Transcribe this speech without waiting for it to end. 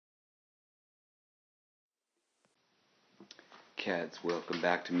cats? Welcome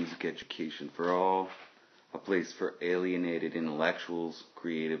back to Music Education for All, a place for alienated intellectuals,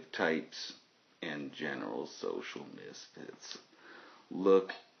 creative types, and general social misfits.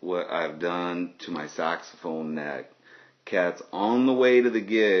 Look what I've done to my saxophone neck. Cat's on the way to the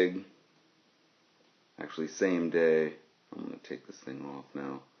gig. Actually, same day. I'm going to take this thing off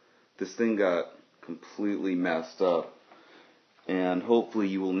now. This thing got completely messed up, and hopefully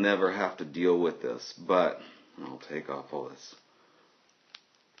you will never have to deal with this, but I'll take off all this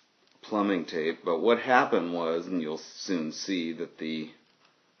plumbing tape. But what happened was, and you'll soon see, that the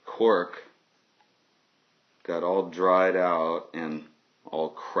cork got all dried out and all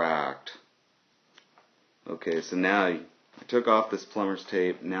cracked. Okay, so now I took off this plumber's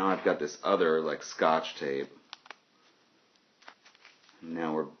tape. Now I've got this other, like, scotch tape.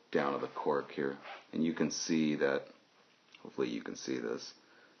 Now we're down to the cork here, and you can see that, hopefully you can see this,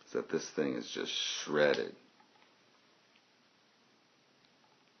 is that this thing is just shredded.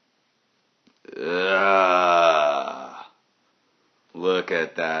 Ugh. Look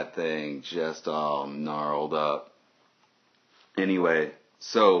at that thing, just all gnarled up. Anyway,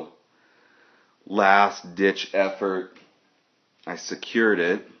 so last ditch effort, I secured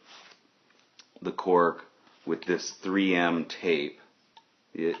it, the cork, with this 3M tape.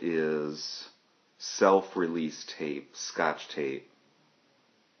 It is self-release tape, scotch tape,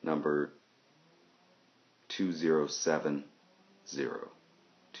 number 2070.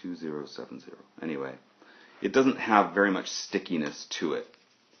 2070. Anyway, it doesn't have very much stickiness to it,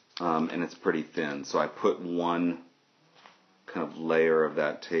 and it's pretty thin. So I put one kind of layer of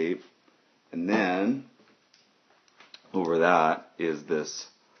that tape, and then over that is this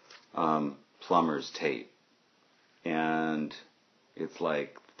plumber's tape, and it's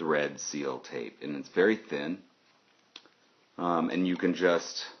like thread seal tape, and it's very thin, and you can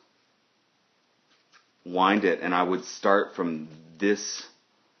just wind it, and I would start from this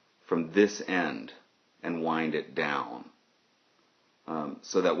end and wind it down,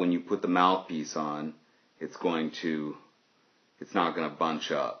 so that when you put the mouthpiece on, it's not going to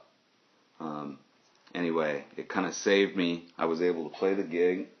bunch up. Anyway, it kind of saved me. I was able to play the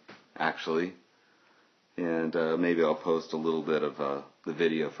gig, actually, and maybe I'll post a little bit of the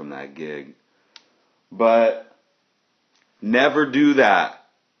video from that gig. But never do that.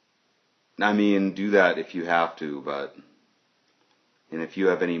 I mean, do that if you have to, and if you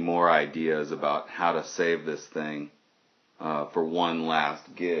have any more ideas about how to save this thing for one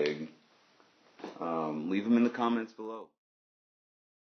last gig, leave them in the comments below.